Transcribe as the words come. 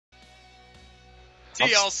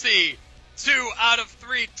TLC 2 out of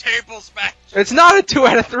 3 tables match. It's not a 2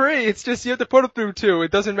 out of 3. It's just you have to put them through 2.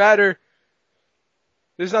 It doesn't matter.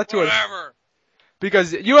 There's not 2 out of 3. Whatever.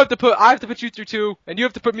 Because I have to put you through 2, and you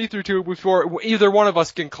have to put me through 2 before either one of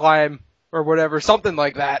us can climb or whatever, something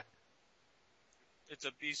like that. It's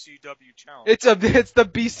a BCW challenge. It's the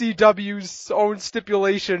BCW's own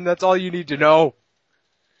stipulation. That's all you need to know.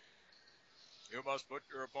 You must put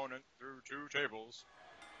your opponent through 2 tables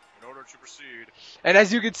in order to proceed. And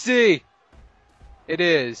as you can see, it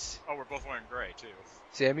is. Oh, we're both wearing gray too.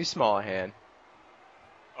 Sammy Smallhan.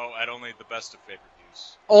 Oh, at only the best of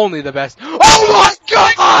pay-per-views. Only the best. Oh my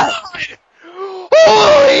God!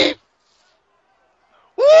 Holy!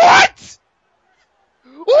 What?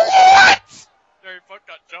 What? Terry Funk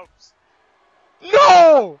got jumps.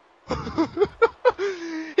 No!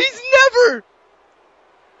 He's never.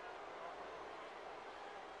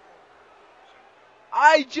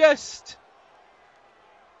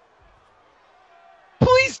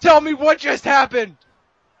 Please tell me what just happened.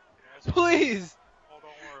 Please. Oh,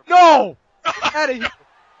 don't worry. No! Out of here.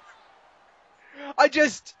 I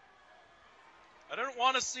don't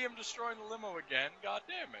want to see him destroying the limo again. God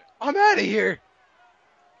damn it. I'm out of here.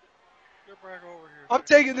 Get back over here. I'm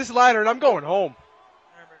taking this ladder and I'm going home.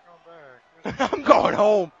 Come back. I'm going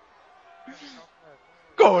home.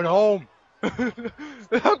 Going home.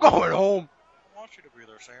 I'm going home. I want you to be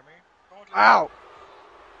there, Sammy. Ow. I want you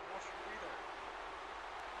to be there.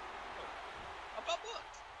 About what?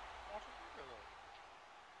 I want you to be there, though.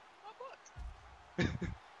 About what?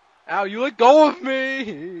 Ow, you let go of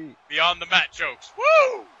me. Beyond the mat jokes. Woo!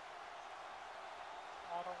 Oh,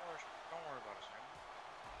 don't worry about it, Sammy.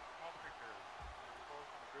 I'll take care of it. You're both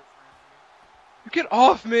a good friend to me. You get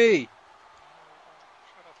off me.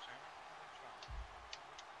 Shut up,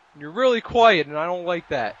 Sammy. You're really quiet and I don't like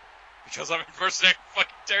that. Because I'm impersonating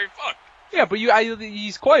fucking Terry Funk. Yeah, but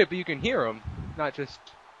he's quiet, but you can hear him. Not just...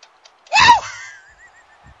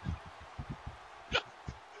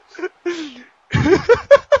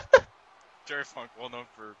 Terry Funk, well known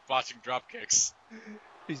for botching drop kicks.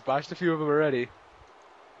 He's botched a few of them already.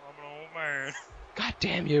 I'm an old man. God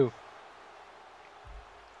damn you.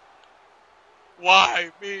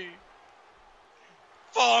 Why me?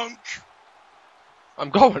 Funk! I'm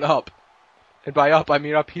going up. And by up, I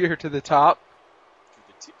mean up here to the top. To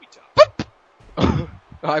the tippy top.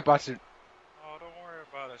 I botched it. Oh, don't worry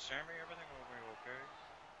about it, Sammy. Everything will be okay.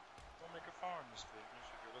 Don't make it far in this business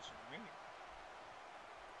if you listen to me.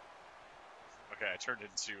 Okay, I turned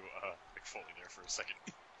into McFoley there for a second.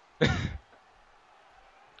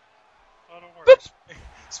 Oh, don't worry.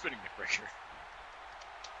 Spinning McBreaker.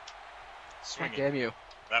 Swinging. God damn you.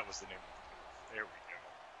 That was the name of it. There we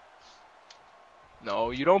go.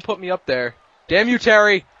 No, you don't put me up there. Damn you,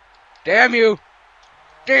 Terry. Damn you.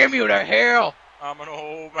 Damn you to hell. I'm an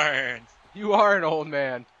old man. You are an old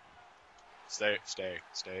man. Stay.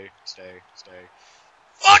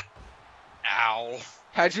 Fuck! Ow.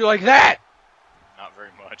 How'd you like that? Not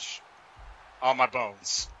very much. On my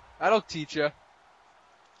bones. That'll teach you.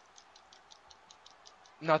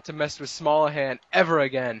 Not to mess with Smallhan ever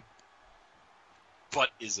again.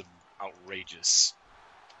 Buttism outrageous.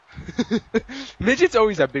 Midgets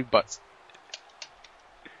always have big butts.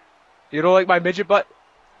 You don't like my midget butt? I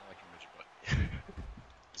like your midget butt.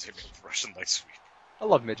 It's gonna be a Russian light sweep. I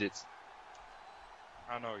love midgets.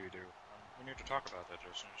 I know you do. We need to talk about that,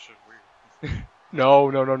 Justin. Should we?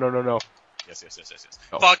 No. Yes.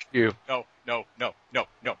 No. Fuck you. No. Boom!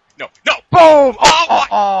 Oh my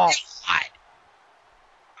god!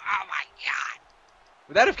 Oh my god!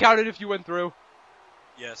 Would that have counted if you went through?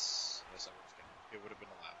 Yes, I would have. It would have been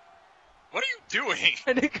allowed. What are you doing?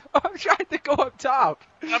 I'm trying to go up top.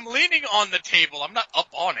 I'm leaning on the table. I'm not up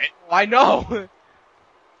on it. I know.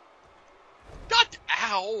 God,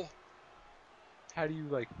 ow! How do you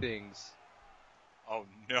like things? Oh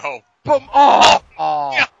no! Boom! Oh!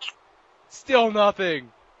 Still nothing.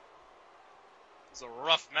 It's a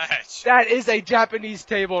rough match. That is a Japanese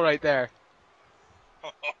table right there.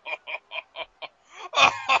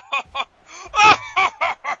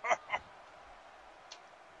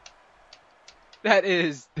 That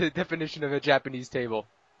is the definition of a Japanese table.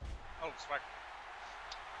 Oh, swag.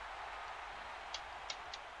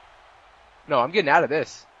 No, I'm getting out of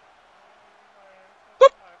this. Come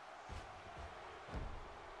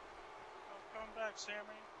back, Sammy.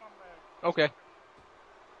 Come back. Okay.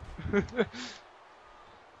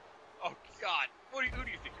 Oh God! Who do you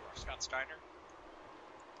think you are, Scott Steiner?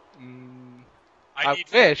 I need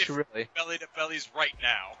wish, 50 really. belly to bellies right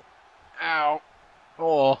now. Ow.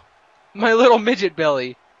 Oh. My little midget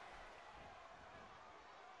belly.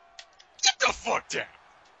 Get the fuck down!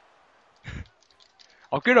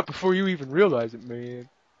 I'll get up before you even realize it, man. You were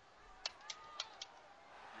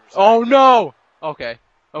Oh saying- no! Okay.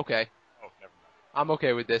 Okay. Oh, never mind. I'm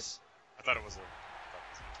okay with this. I thought it was a.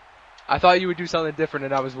 I thought you would do something different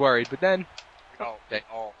and I was worried, but then... Oh, Okay.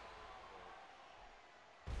 oh.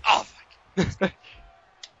 Oh, fuck.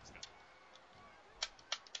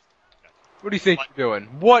 What do you think you're doing?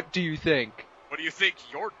 What do you think? What do you think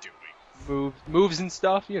you're doing? Moves and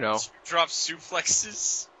stuff, you know. Drop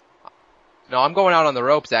suplexes? No, I'm going out on the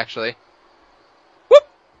ropes, actually.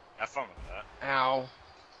 Have fun with that. Ow.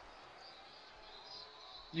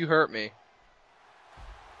 You hurt me.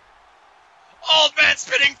 Old man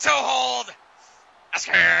spinning toe hold! Ask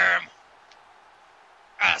him!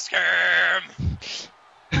 Ask him!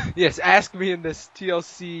 Yes, ask me in this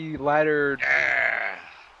TLC ladder. Yeah.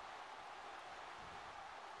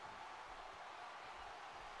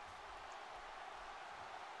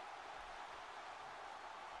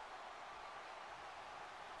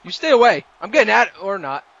 You stay away. I'm getting at it, or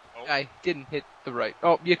not. Oh. I didn't hit the right.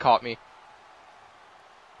 Oh, you caught me.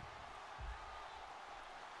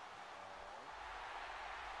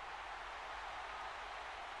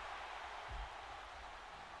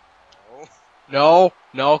 Oh. No,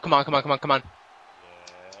 no, come on, come on, come on, come on.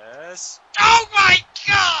 Yes. Oh my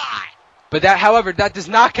god! But that, however, that does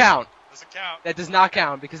not count. Doesn't count. That does not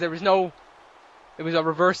count because there was no. It was a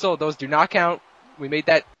reversal. Those do not count. We made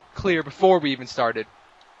that clear before we even started.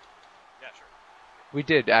 Yeah, sure. We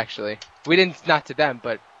did actually. We didn't, not to them,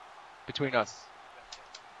 but between us. Yeah.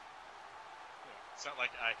 It's not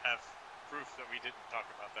like I have proof that we didn't talk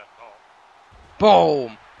about that at all.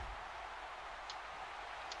 Boom.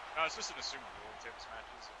 No, it's just an assumed rule in tennis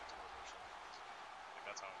matches if it's a reversal. Like,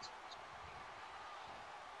 that's how it's supposed to be.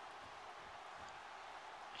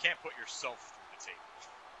 You can't put yourself through the table.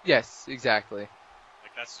 Yes, exactly.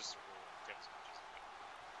 Like, that's just a rule in tennis matches.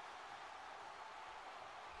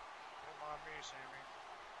 Don't mind me, Sammy.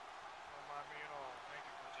 Don't mind me at all. Thank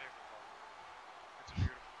you for the table, Bob. It's a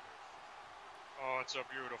beautiful gift. Oh, it's a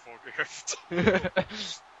beautiful gift.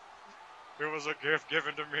 It was a gift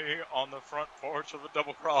given to me on the front porch of the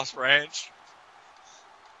Double Cross Ranch.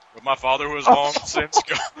 But my father was long since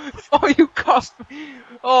gone. Oh, you cuffed me.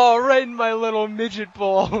 Oh, right in my little midget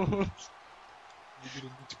balls.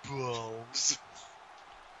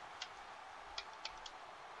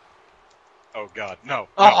 Oh god, no.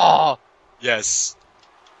 Oh, Yes.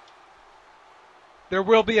 there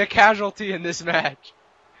will be a casualty in this match.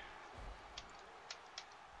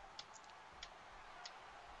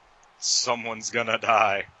 Someone's gonna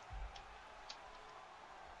die.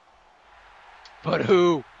 But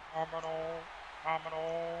who? I'm an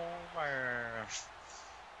old man.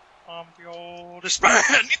 I'm the oldest man.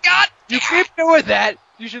 You got You keep doing that.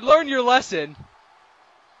 You should learn your lesson.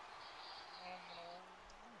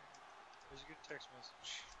 There's a good text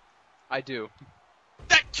message. I do.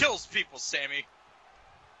 That kills people, Sammy.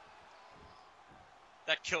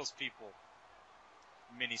 That kills people.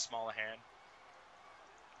 Mini Smallahan.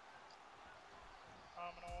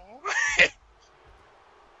 I'm an old man.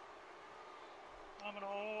 I'm an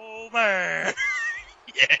old man.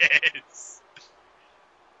 Yes.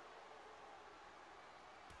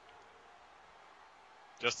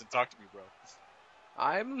 Justin, talk to me, bro.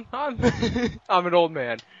 I'm I'm an old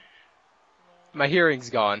man. My hearing's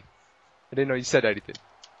gone. I didn't know you said anything.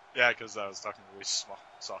 Yeah, because I was talking really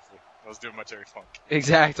softly. I was doing my Terry Funk.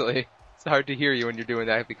 Exactly. It's hard to hear you when you're doing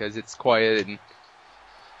that because it's quiet and.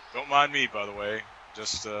 Don't mind me, by the way.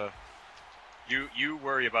 Just you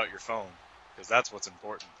worry about your phone because that's what's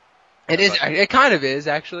important. It is. It kind of is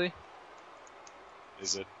actually.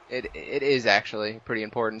 Is it? It is actually pretty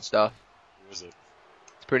important stuff. Who is it?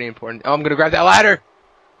 It's pretty important. Oh, I'm gonna grab that ladder.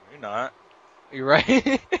 No, you're not. You're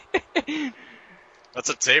right. That's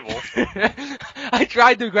a table. I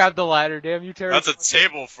tried to grab the ladder. Damn you, Terry. That's a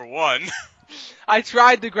table for one. I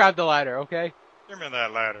tried to grab the ladder. Okay. Give me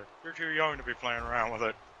that ladder. You're too young to be playing around with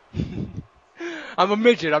it. I'm a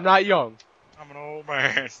midget. I'm not young. I'm an old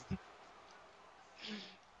man.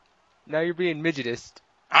 Now you're being midgetist.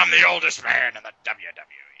 I'm the oldest man in the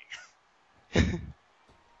WWE.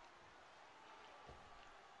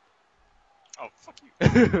 Oh, fuck you.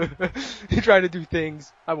 You're trying to do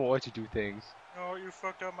things. I won't let you do things. No, you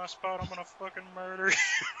fucked up my spot. I'm gonna fucking murder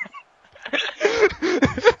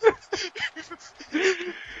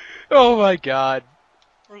you. Oh my god.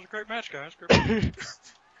 It was a great match, guys. Great match.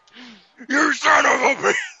 You son of a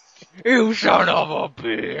bitch! You son of a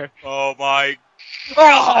bitch. Oh my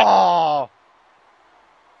Oh!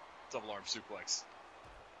 double arm suplex.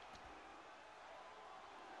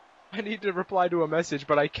 I need to reply to a message,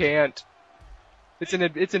 but I can't.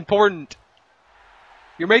 It's important.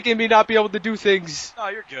 You're making me not be able to do things. No,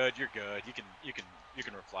 you're good. You're good. You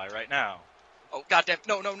can reply right now. Oh goddamn!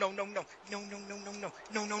 No! One. God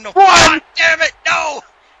damn it! No!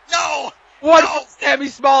 No! One No! for Sammy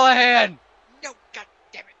Smallhan. No! God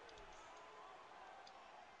damn it!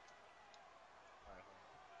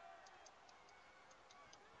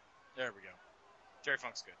 There we go. Terry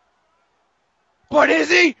Funk's good. But is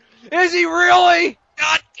he? Is he really?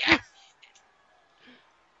 God damn!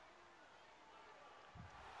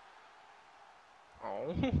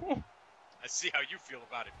 Oh. I see how you feel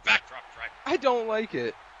about it. Backdrop driver. I don't like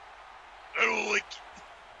it. I don't like it.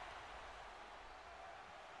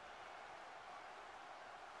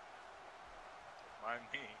 Don't mind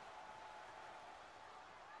me. I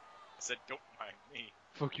said, don't mind me.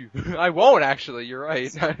 Fuck you. I won't actually. You're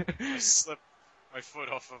right. I slipped my foot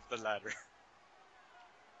off of the ladder.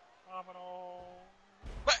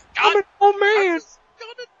 But God, Oh man. I'm just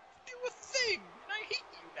gonna do a thing, and I hate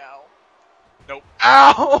you now. Nope.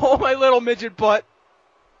 Ow! My little midget butt.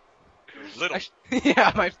 Little.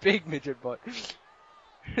 Yeah, my big midget butt.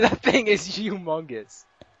 That thing is humongous.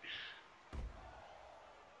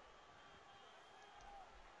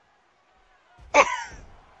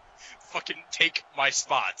 Fucking take my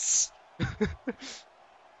spots.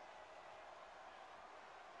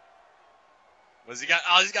 What's he got?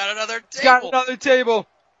 Oh, he's got another table. He's got another table.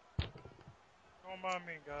 Don't mind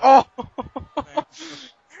me, guys. Oh!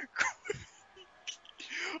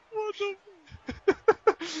 What the?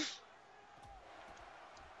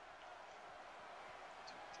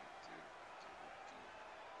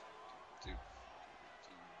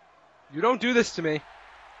 You don't do this to me.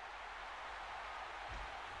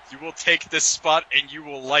 You will take this spot and you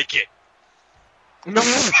will like it. No.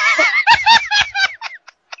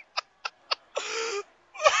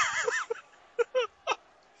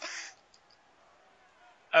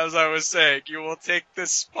 As I was saying, you will take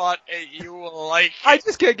this spot and you will like it. I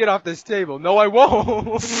just can't get off this table. No, I won't.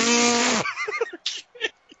 Well,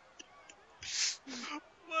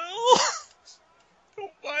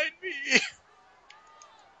 don't mind me.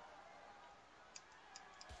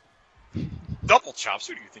 Double chops,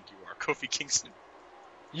 who do you think you are? Kofi Kingston.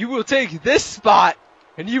 You will take this spot,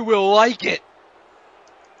 and you will like it.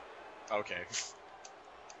 Okay.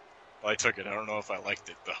 Well, I took it. I don't know if I liked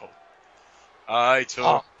it, though. I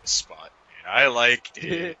took the spot, and I liked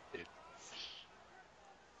it.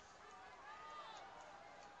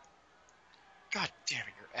 God damn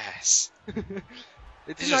it, your ass.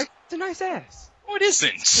 It's a nice ass. Oh, it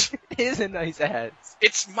isn't. It is a nice ass.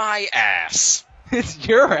 It's my ass. It's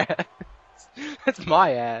your ass. That's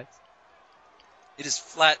my ass. It is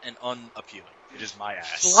flat and unappealing. It is my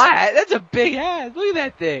ass. Flat? That's a big ass. Look at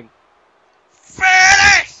that thing.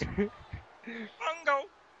 Finish! Bungo.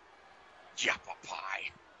 Yappa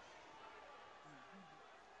pie.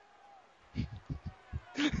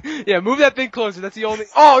 Yeah, move that thing closer. That's the only.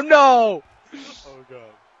 Oh no! Oh god.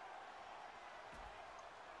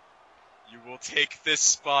 You will take this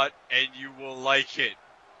spot and you will like it.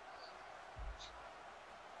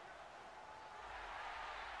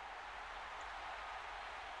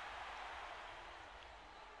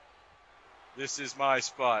 This is my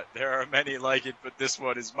spot. There are many like it, but this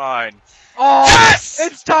one is mine. Oh! Yes!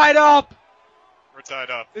 It's tied up! We're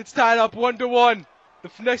tied up. It's tied up 1-1. The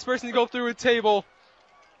next person to go through a table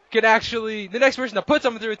can actually. The next person to put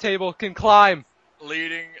someone through a table can climb.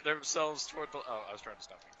 Leading themselves toward the. Oh, I was trying to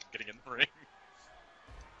stop him from getting in the ring.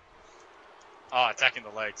 Oh, attacking the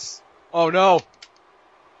legs. Oh no.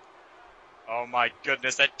 Oh my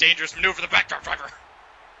goodness, that dangerous maneuver, the backdrop driver.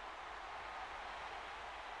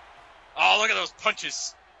 Oh, look at those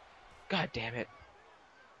punches. God damn it.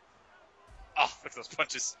 Oh, look at those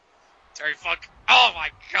punches. Terry Funk. Oh my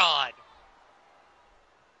god.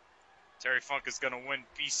 Terry Funk is going to win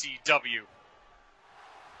BCW.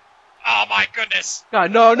 Oh my goodness.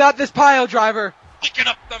 God, no, not this pile driver. Hiking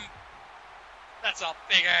up them. That's a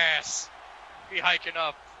big ass. Be hiking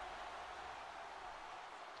up.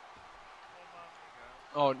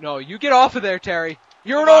 Oh no, you get off of there, Terry.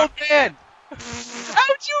 You're an old man.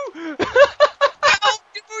 How'd you? How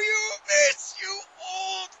do you miss, you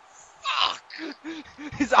old fuck?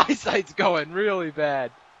 His eyesight's going really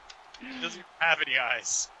bad. He doesn't even have any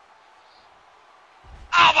eyes.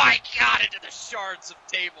 Oh my god, into the shards of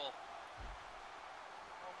table.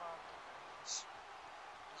 He's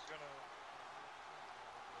gonna...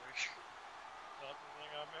 Not the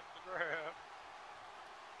thing I meant to grab.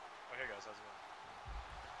 Oh, hey guys, how's it going?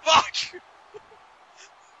 Fuck!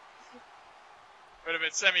 Wait a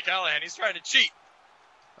minute, Sammy Callahan, he's trying to cheat.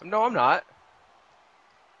 No, I'm not.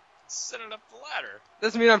 Setting up the ladder.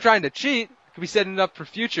 Doesn't mean I'm trying to cheat. Could be setting it up for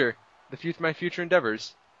future. My future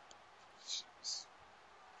endeavors. Jeez.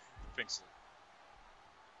 Pink slip.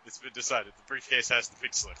 It's been decided. The briefcase has the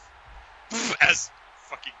pink slip. As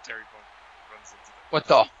fucking Terry Funk runs into them. What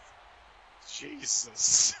the?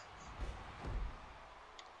 Jesus.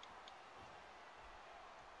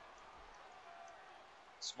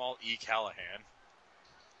 Small E. Callahan.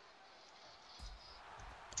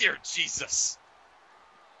 Dear Jesus.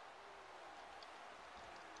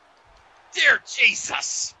 Dear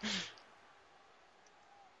Jesus.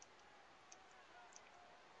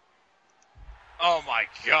 Oh my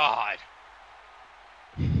God.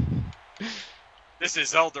 This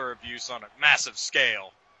is elder abuse on a massive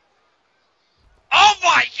scale. Oh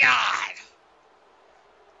my God!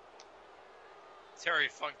 Terry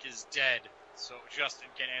Funk is dead, so Justin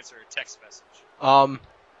can answer a text message.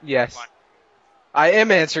 Yes. Fine. I am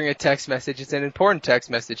answering a text message. It's an important text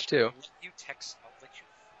message, too. I'll let you text. I'll let you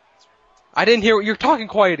answer. I didn't hear what you're talking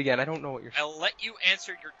quiet again. I don't know what you're saying. I'll let you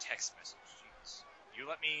answer your text message. Jeez. You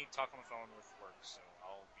let me talk on the phone with work, so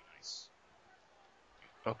I'll be nice.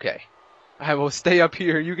 Okay. I will stay up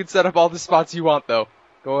here. You can set up all the spots you want, though.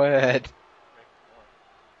 Go ahead. Okay, don't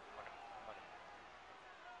worry.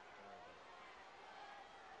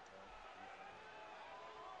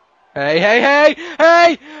 I'm not gonna. Hey, hey, hey!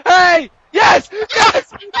 Hey! Hey! Yes!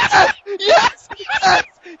 Yes! Yes! Yes! Yes!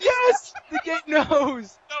 Yes! The game knows!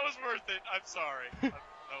 That was worth it. I'm sorry. That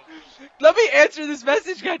was Let me answer this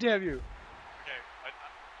message, goddammit you! okay.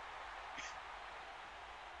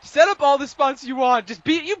 Set up all the spots you want. Just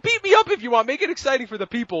beat me up if you want. Make it exciting for the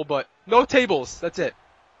people, but no tables. That's it.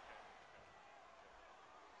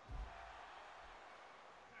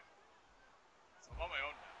 So I'm on my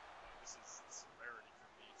own now. This is a rarity for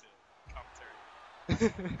me to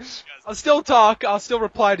commentary. I'll still talk. I'll still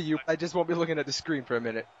reply to you. I just won't be looking at the screen for a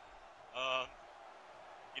minute.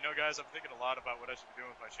 You know, guys, I'm thinking a lot about what I should be doing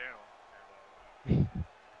with my channel, and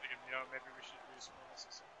thinking, you know, maybe we should do some more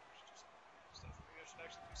stuff. We should do stuff. Maybe I should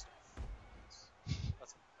actually do stuff.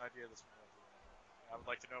 That's an idea that's been going through. I would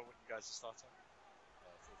like to know what you guys' thoughts are.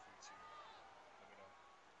 Feel free to let me know.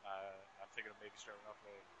 I'm thinking of maybe starting off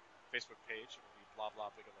a Facebook page. It'll be blah blah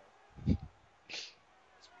Bigelow,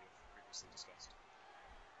 as we have previously discussed.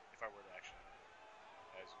 If I were to actually,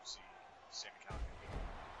 as you see, Sammy Callahan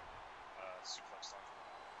suplexed onto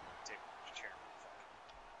the table, chair.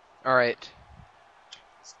 Fuck. All right.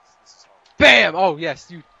 This is hard. Bam! Oh yes,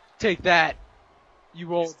 you take that.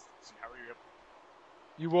 You old. How are you?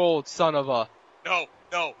 You old son of a. No.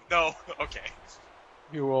 Okay.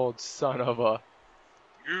 You old son of a.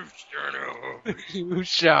 You son of a. You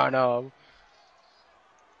son of.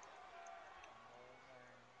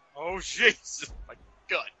 Oh Jesus! My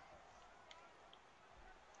gut.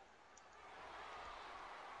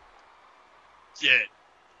 Get.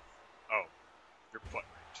 Oh, your butt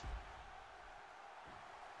raped.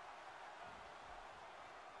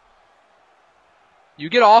 You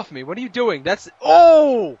get off me. What are you doing? That's.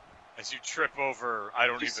 Oh! As you trip over, I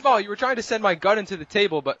don't Too even. small. You were trying to send my gun into the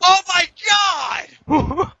table, but. Oh my God!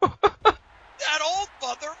 That old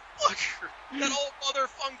motherfucker! That old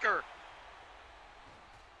motherfunker!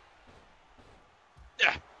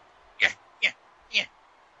 Yeah.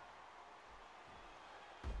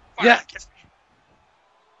 Fire, Yeah. kiss me.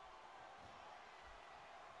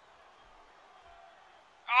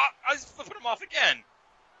 I was flipping him off again.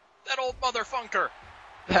 That old motherfunker.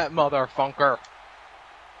 That motherfunker.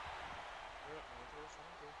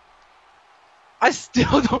 I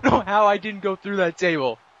still don't know how I didn't go through that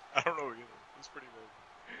table. I don't know either. It's pretty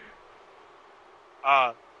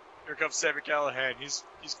big. Here comes Sammy Callahan. He's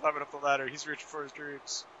climbing up the ladder. He's reaching for his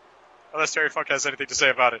dreams. Unless Terry Funk has anything to say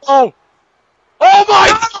about it. Oh! Oh my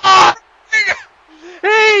God!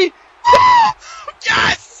 Hey!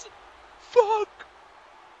 Yes! Fuck!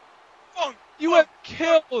 Funk! You Funk, have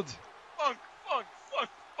killed! Funk!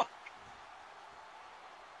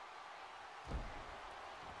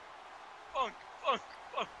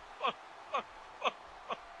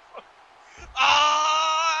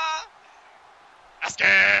 Ah! Ask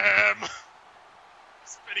him!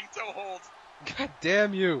 Spinning toe hold. God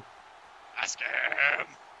damn you. Ask him!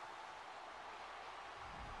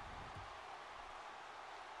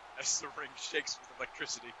 As the ring shakes with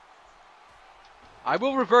electricity. I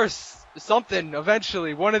will reverse something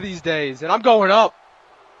eventually, one of these days, and I'm going up.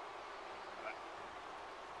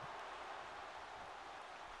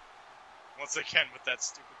 Once again with that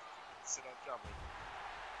stupid sit-up jump.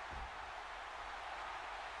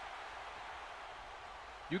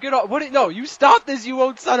 You get off. What? No, you stop this, you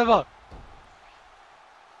old son of a.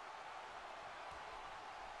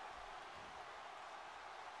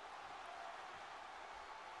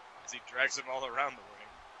 As he drags him all around the ring.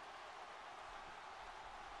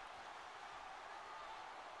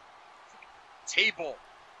 table.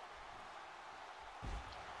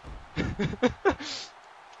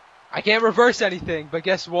 I can't reverse anything, but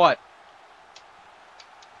guess what?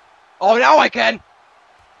 Oh, now I can!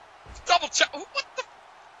 Double check. What the?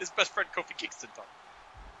 His best friend Kofi Kingston done.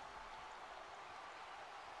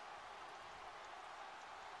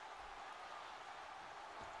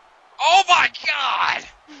 Oh my god!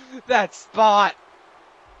 That spot!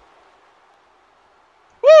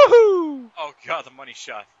 Woohoo! Oh god, the money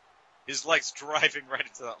shot. His legs driving right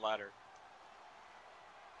into that ladder.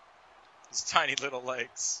 His tiny little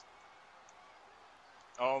legs.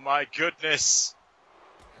 Oh my goodness.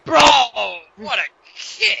 Bro! Oh, what a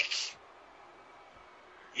kick!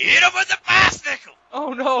 Hit him with the bicycle!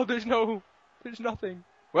 Oh no, there's nothing.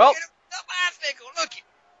 Well, Hit him with the bicycle, look it!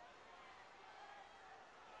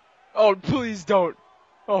 oh, please don't.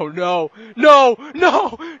 Oh no. No!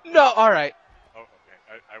 No! No! Alright. Oh,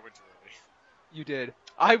 okay, I went too early. You did.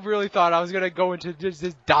 I really thought I was gonna go into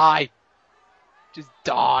just die. Just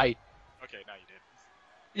die. Okay, now you did.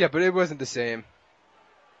 Yeah, but it wasn't the same.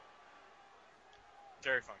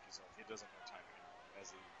 Terry Funk is off. He doesn't know timing anymore, as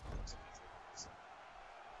he looks at the table. So.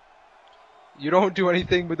 You don't do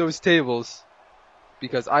anything with those tables.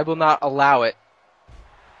 Because I will not allow it.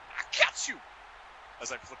 I catch you!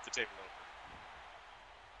 As I flip the table over.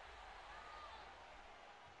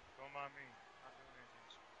 Don't mind me. Not doing anything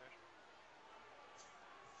special.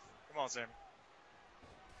 Come on, Sammy.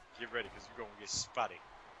 Get ready, because you're going to get spotty.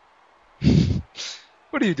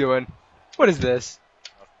 What are you doing? What is this?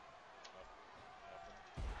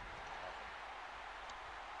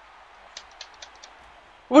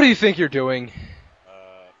 What do you think you're doing?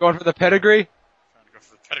 Going for the pedigree? Trying to go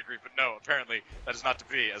for the pedigree, but no, apparently that is not to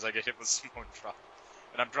be, as I get hit with a Simone drop.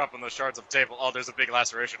 And I'm dropping those shards of table. Oh, there's a big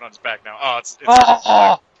laceration on his back now. Oh, it's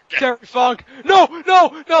Oh! Terry Funk! No!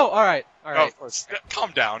 No! No! Alright. Alright. Oh,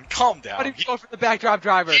 calm down. Calm down. Why do you go for the backdrop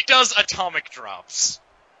driver? He does atomic drops.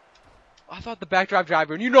 I thought the backdrop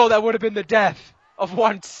driver, and you know that would have been the death of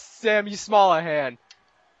one Sammy Smallhan.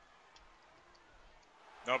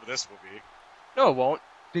 No, but this will be. No, it won't.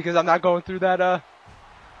 Because I'm not going through that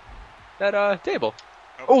table.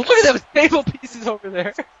 Nope. Oh, look at those table pieces over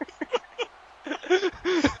there.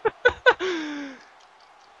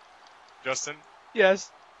 Justin,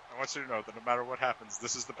 Yes. I want you to know that no matter what happens,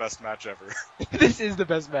 this is the best match ever. This is the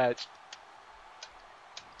best match.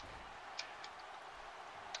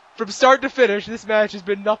 From start to finish, this match has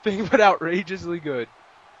been nothing but outrageously good.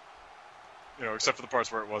 You know, except for the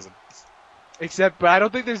parts where it wasn't. But I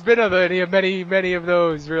don't think there's been many of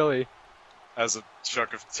those, really. As a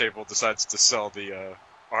chunk of table decides to sell the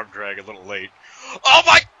arm drag a little late. Oh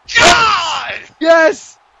my god!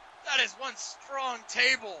 Yes! That is one strong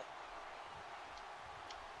table.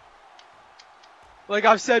 Like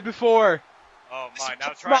I've said before. Oh my, now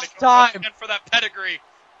trying to go time. again for that pedigree.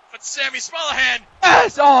 But Sammy Smallhan!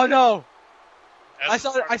 Yes! Oh no! As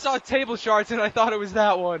I saw table shards and I thought it was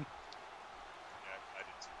that one. Yeah, I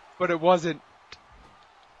did too. But it wasn't.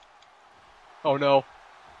 Oh no.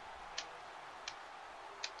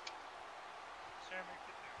 Sammy,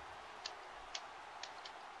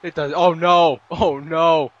 get It does. Oh no. Oh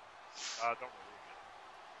no. there.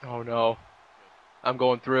 Don't worry. Oh no. I'm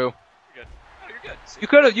going through. You're good. Oh, you're good. See?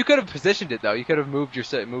 You could have positioned it though. You could have moved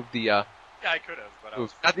the Yeah, I could have, but I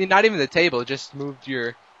was. not even the table, just moved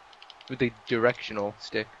with the directional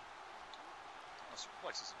stick. Oh,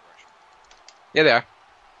 suplexes in direction. Yeah, they are.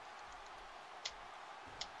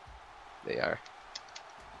 They are.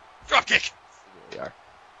 Drop kick! They are.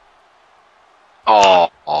 Oh!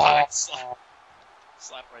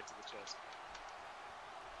 Slap right to the chest.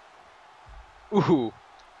 Ooh.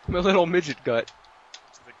 My little midget gut.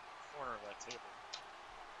 To the corner of that table.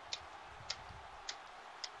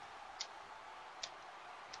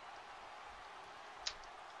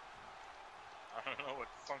 I don't know what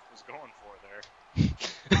Funk was going for there.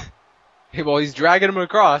 Hey, well, he's dragging him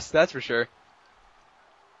across, that's for sure.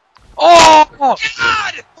 Oh!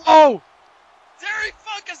 God! Oh! Terry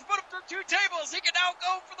Funk has put him through 2 tables. He can now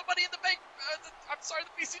go for the Money in the Bank. The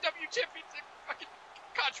BCW championship fucking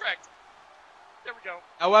contract. There we go.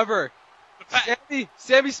 However, The patent.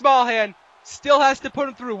 Sammy Smallhan still has to put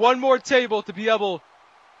him through one more table to be able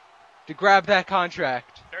to grab that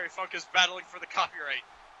contract. Terry Funk is battling for the copyright.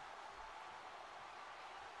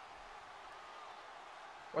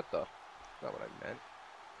 What the? That's not what I meant.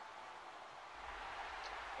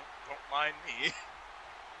 Don't mind me.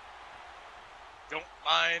 Don't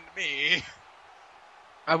mind me.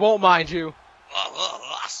 I won't mind you.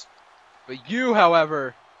 But you,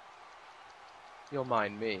 however, you'll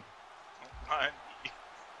mind me. Don't mind me.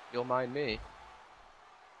 You'll mind me.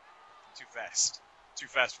 Too fast. Too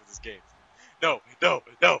fast for this game.